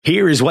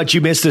Here is what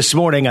you missed this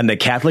morning on the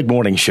Catholic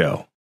Morning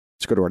Show.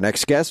 Let's go to our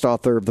next guest,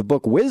 author of the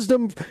book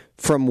Wisdom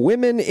from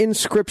Women in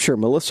Scripture,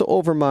 Melissa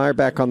Overmeyer,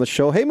 back on the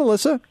show. Hey,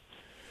 Melissa.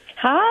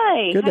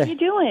 Hi. How you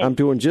doing? I'm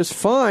doing just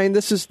fine.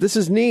 This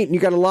is neat. And you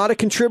got a lot of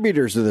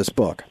contributors to this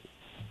book.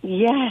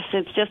 Yes,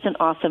 it's just an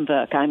awesome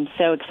book. I'm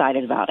so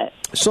excited about it.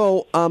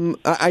 So,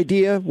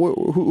 idea,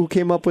 who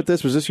came up with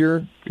this? Was this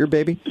your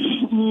baby?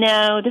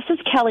 No, this is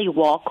Kelly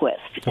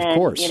Walquist. Of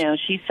course. You know,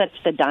 she's such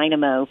the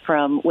dynamo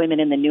from Women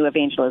in the New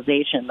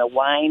Evangelization, the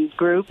Wine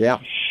group. Yeah.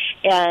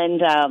 And,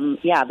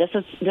 this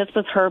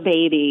was her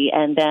baby,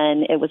 and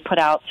then it was put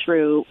out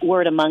through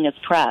Word Among Us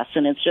Press,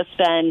 and it's just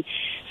been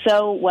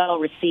so well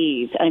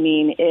received. I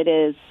mean, it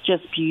is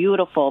just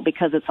beautiful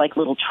because it's like a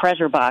little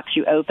treasure box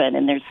you open,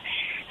 and there's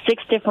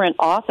 6 different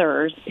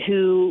authors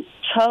who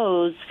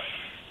chose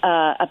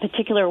a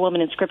particular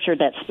woman in Scripture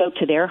that spoke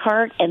to their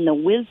heart and the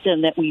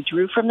wisdom that we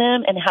drew from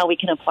them and how we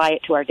can apply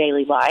it to our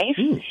daily life.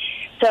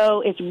 So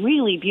it's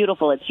really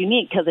beautiful. It's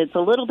unique because it's a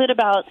little bit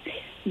about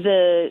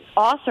the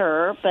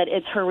author, but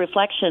it's her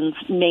reflections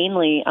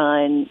mainly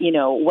on, you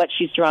know, what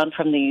she's drawn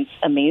from these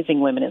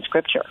amazing women in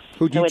Scripture.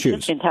 Who'd you choose?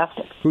 It's just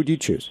fantastic. Who'd you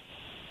choose?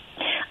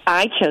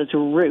 I chose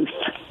Ruth.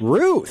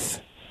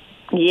 Ruth?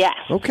 Yes.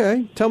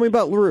 Okay. Tell me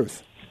about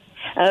Ruth.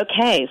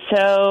 Okay,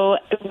 so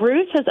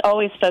Ruth has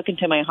always spoken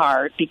to my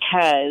heart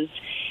because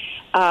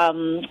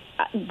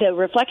the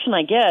reflection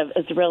I give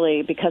is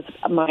really because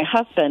my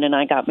husband and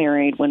I got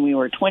married when we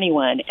were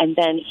 21, and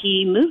then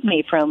he moved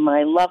me from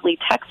my lovely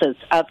Texas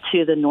up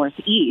to the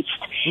Northeast,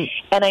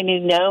 and I knew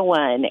no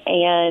one,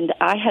 and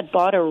I had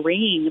bought a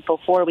ring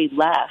before we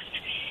left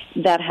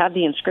that had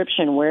the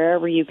inscription,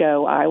 wherever you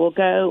go, I will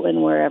go,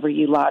 and wherever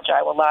you lodge,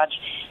 I will lodge,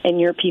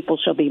 and your people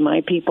shall be my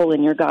people,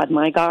 and your God,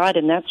 my God,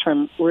 and that's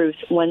from Ruth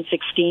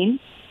 1:16.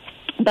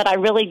 But I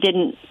really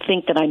didn't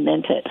think that I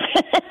meant it.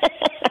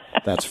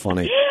 That's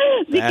funny.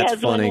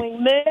 Because when we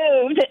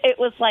moved, it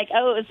was like, it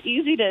was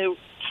easy to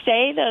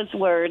say those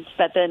words,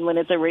 but then when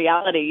it's a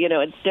reality, you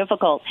know, it's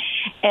difficult.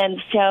 And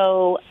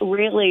so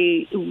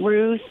really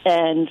Ruth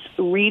and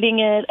reading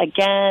it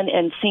again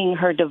and seeing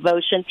her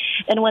devotion.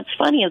 And what's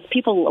funny is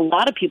a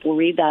lot of people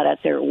read that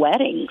at their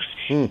weddings,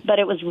 but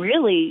it was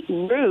really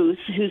Ruth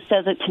who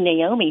says it to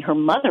Naomi, her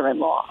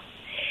mother-in-law.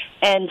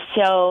 And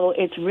so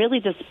it's really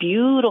this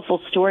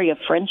beautiful story of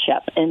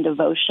friendship and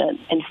devotion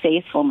and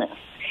faithfulness.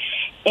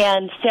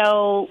 And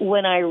so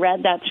when I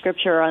read that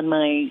scripture on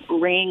my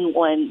ring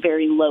one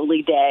very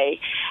lowly day,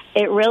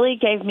 it really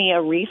gave me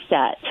a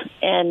reset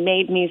and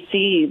made me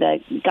see that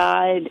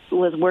God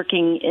was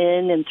working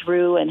in and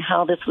through and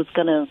how this was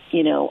going to,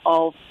 you know,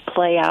 all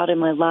play out in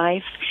my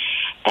life.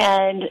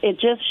 And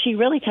she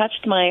really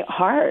touched my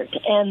heart.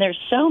 And there's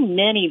so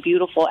many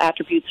beautiful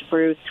attributes of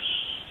Ruth.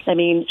 I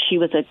mean, she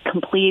was a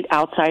complete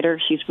outsider.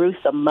 She's Ruth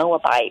the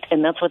Moabite,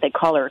 and that's what they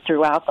call her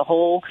throughout the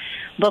whole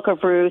book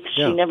of Ruth.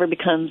 Yeah. She never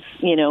becomes,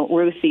 you know,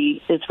 Ruth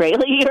the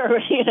Israeli or,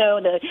 you know,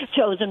 the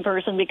chosen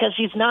person, because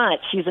she's not.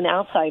 She's an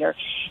outsider.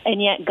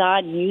 And yet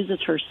God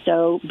uses her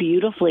so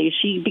beautifully.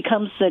 She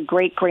becomes the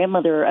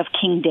great-grandmother of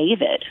King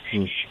David.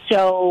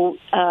 So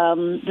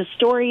the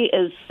story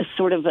is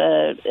sort of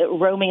a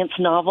romance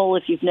novel.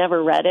 If you've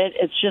never read it,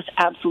 it's just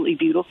absolutely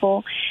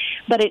beautiful.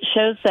 But it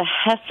shows the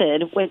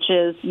Hesed, which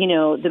is, you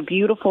know, the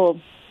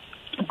beautiful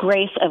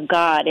grace of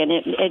God. And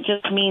it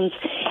just means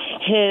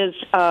his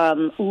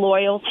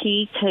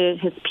loyalty to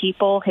his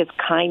people, his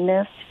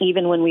kindness,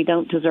 even when we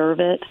don't deserve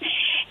it.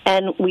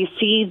 And we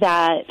see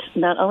that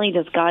not only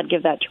does God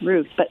give that to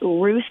Ruth, but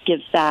Ruth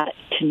gives that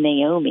to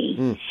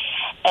Naomi.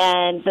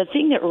 And the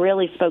thing that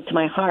really spoke to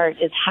my heart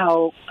is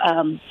how,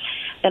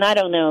 and I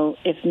don't know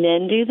if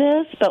men do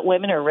this, but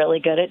women are really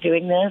good at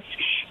doing this,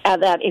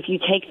 that if you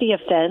take the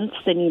offense,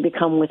 then you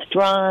become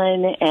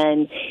withdrawn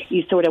and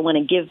you sort of want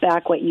to give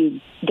back what you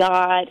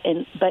got.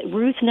 But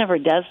Ruth never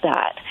does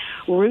that.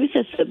 Ruth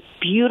is a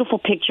beautiful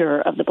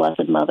picture of the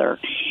Blessed Mother.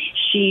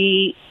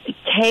 She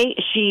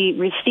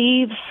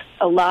receives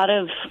a lot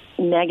of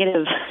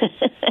negative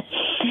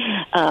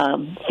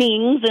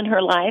things in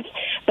her life,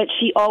 but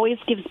she always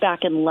gives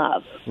back in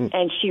love,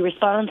 and she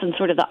responds in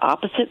sort of the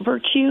opposite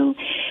virtue.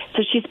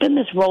 So she's been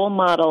this role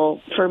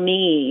model for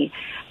me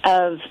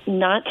of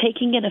not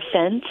taking an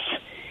offense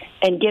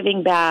and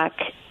giving back,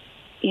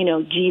 you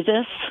know,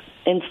 Jesus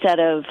instead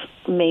of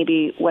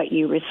maybe what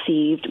you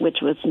received, which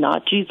was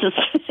not Jesus,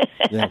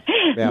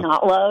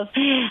 not love.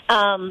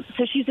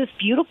 So she's this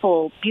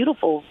beautiful,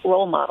 beautiful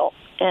role model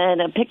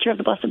and a picture of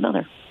the Blessed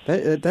Mother.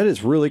 That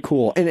is really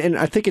cool. And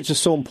I think it's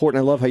just so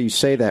important. I love how you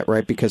say that,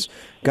 right? Because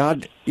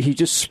God, he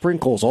just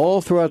sprinkles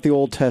all throughout the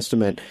Old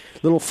Testament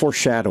little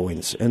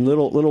foreshadowings and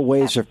little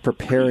ways of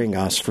preparing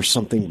us for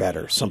something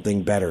better,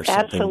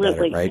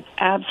 right?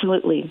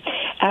 Absolutely.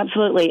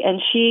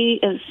 And she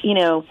is, you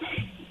know,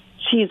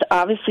 she's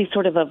obviously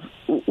sort of a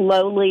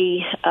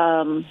lowly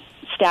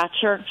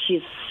stature.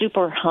 She's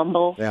super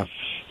humble. Yeah.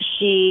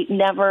 You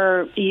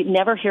never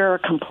hear her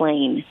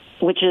complain,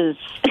 which is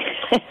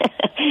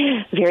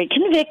very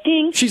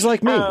convicting. She's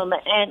like me.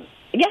 And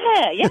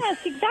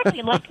Yes,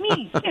 exactly, like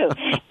me too.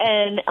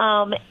 And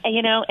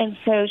and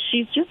so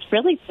she's just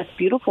really this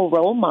beautiful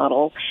role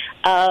model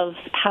of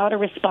how to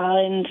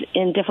respond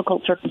in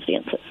difficult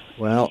circumstances.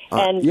 Well,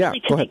 and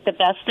really to take the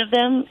best of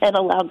them and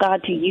allow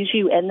God to use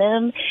you in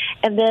them.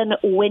 And then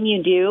when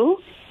you do,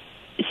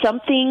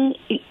 something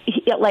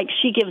like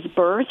she gives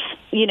birth,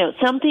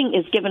 something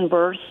is given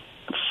birth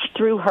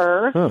through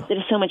her that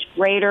is so much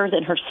greater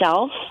than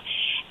herself.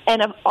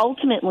 And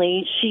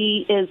ultimately,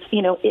 she is,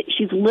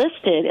 she's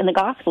listed in the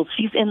Gospels.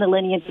 She's in the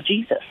lineage of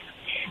Jesus.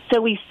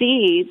 So we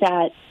see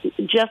that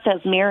just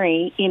as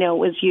Mary,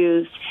 was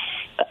used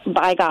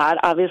by God,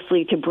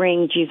 obviously, to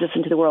bring Jesus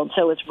into the world,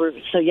 so is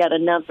Ruth. So yet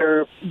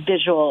another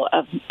visual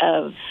of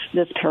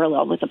this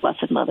parallel with the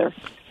Blessed Mother.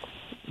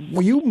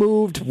 Well, you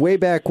moved way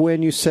back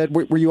when. You said,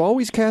 were you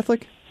always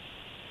Catholic?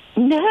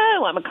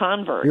 No, I'm a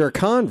convert. You're a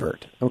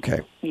convert.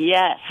 Okay.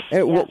 Yes.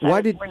 Hey, yes why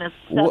I was born a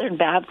Southern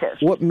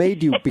Baptist. What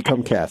made you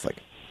become Catholic?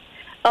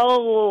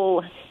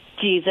 Oh,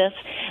 Jesus.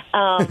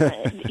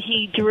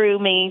 He drew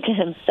me to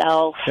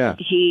himself. Yeah.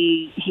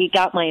 He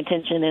got my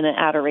attention in an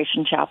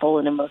adoration chapel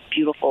in a most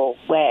beautiful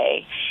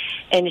way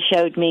and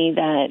showed me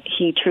that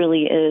he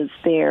truly is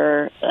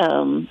there,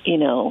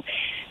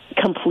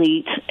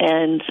 complete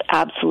and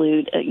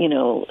absolute,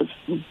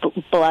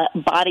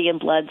 body and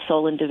blood,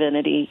 soul and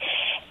divinity.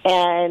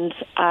 And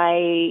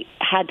I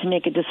had to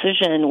make a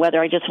decision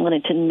whether I just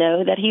wanted to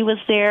know that he was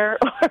there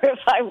or if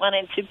I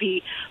wanted to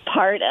be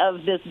part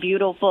of this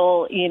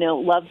beautiful,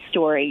 love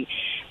story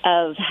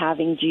of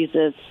having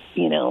Jesus,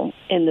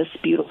 in this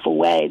beautiful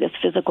way, this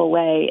physical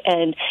way.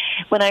 And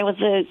when I was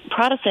a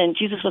Protestant,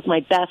 Jesus was my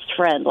best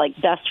friend,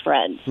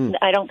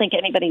 I don't think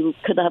anybody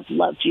could have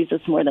loved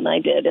Jesus more than I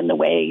did in the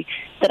way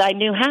that I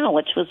knew how,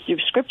 which was through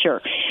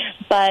Scripture.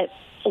 But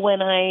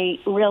when I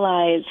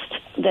realized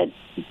that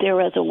there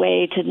was a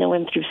way to know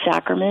him through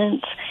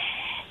sacraments,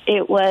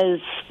 it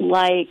was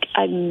like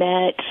I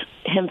met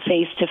him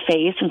face to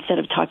face instead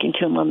of talking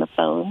to him on the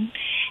phone.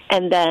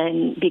 And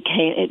then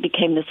it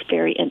became this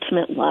very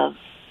intimate love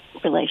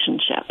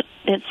relationship.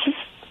 It's just,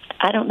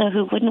 I don't know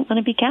who wouldn't want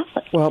to be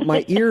Catholic. Well,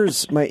 my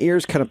ears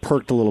kind of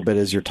perked a little bit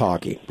as you're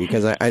talking,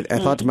 because I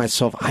thought to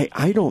myself,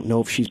 I don't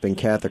know if she's been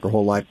Catholic her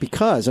whole life,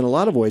 because in a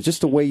lot of ways,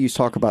 just the way you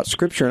talk about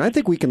Scripture, and I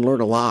think we can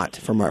learn a lot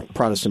from our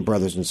Protestant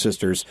brothers and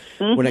sisters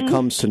when it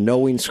comes to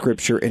knowing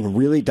Scripture and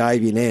really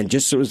diving in,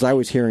 just as I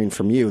was hearing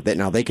from you, that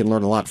now they can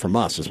learn a lot from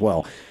us as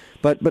well.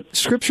 But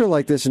Scripture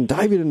like this and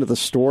diving into the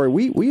story,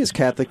 we as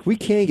Catholics, we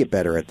can get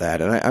better at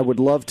that. And I would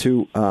love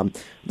to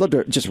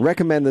just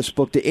recommend this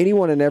book to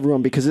anyone and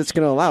everyone, because it's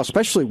going to allow,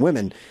 especially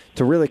women,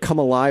 to really come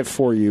alive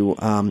for you.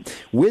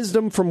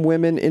 Wisdom from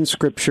Women in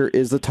Scripture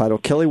is the title.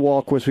 Kelly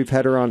Walquist, we've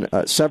had her on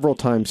several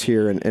times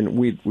here, and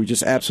we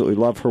just absolutely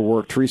love her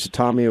work. Teresa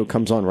Tomeo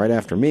comes on right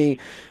after me.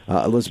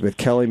 Elizabeth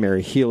Kelly,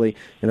 Mary Healy,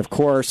 and of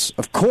course,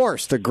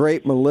 the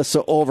great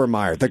Melissa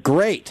Overmeyer. The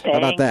great. How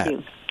about that? Thank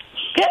you.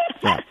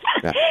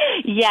 Yeah.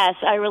 Yes,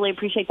 I really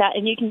appreciate that.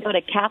 And you can go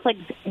to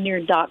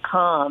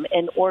CatholicVineyard.com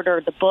and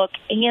order the book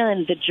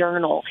and the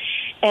journal.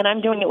 And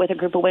I'm doing it with a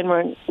group of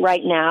women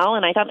right now.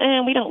 And I thought,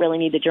 we don't really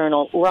need the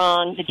journal.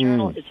 Wrong. The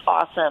journal is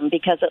awesome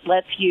because it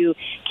lets you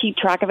keep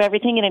track of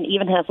everything. And it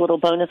even has a little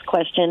bonus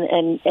question.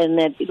 And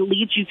it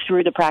leads you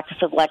through the practice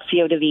of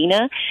Lectio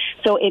Divina.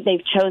 So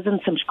they've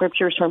chosen some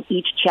scriptures from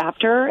each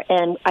chapter.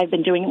 And I've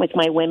been doing it with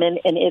my women.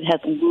 And it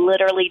has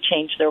literally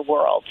changed their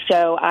world.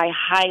 So I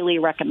highly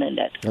recommend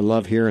it. I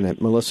love hearing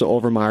it. Melissa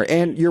Overmeyer.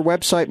 And your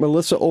website,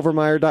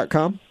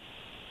 melissaovermeyer.com?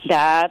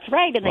 That's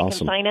right, and they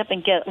Awesome. can sign up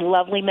and get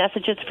lovely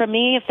messages from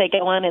me. If they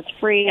go on, it's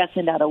free. I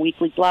send out a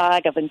weekly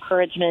blog of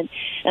encouragement,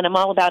 and I'm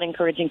all about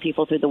encouraging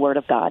people through the Word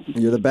of God.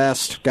 You're the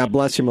best. God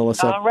bless you,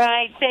 Melissa. All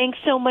right, thanks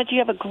so much. You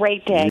have a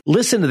great day.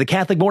 Listen to the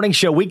Catholic Morning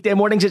Show weekday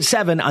mornings at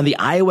 7 on the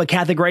Iowa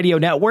Catholic Radio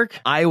Network,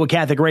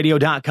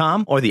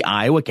 iowacatholicradio.com, or the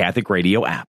Iowa Catholic Radio app.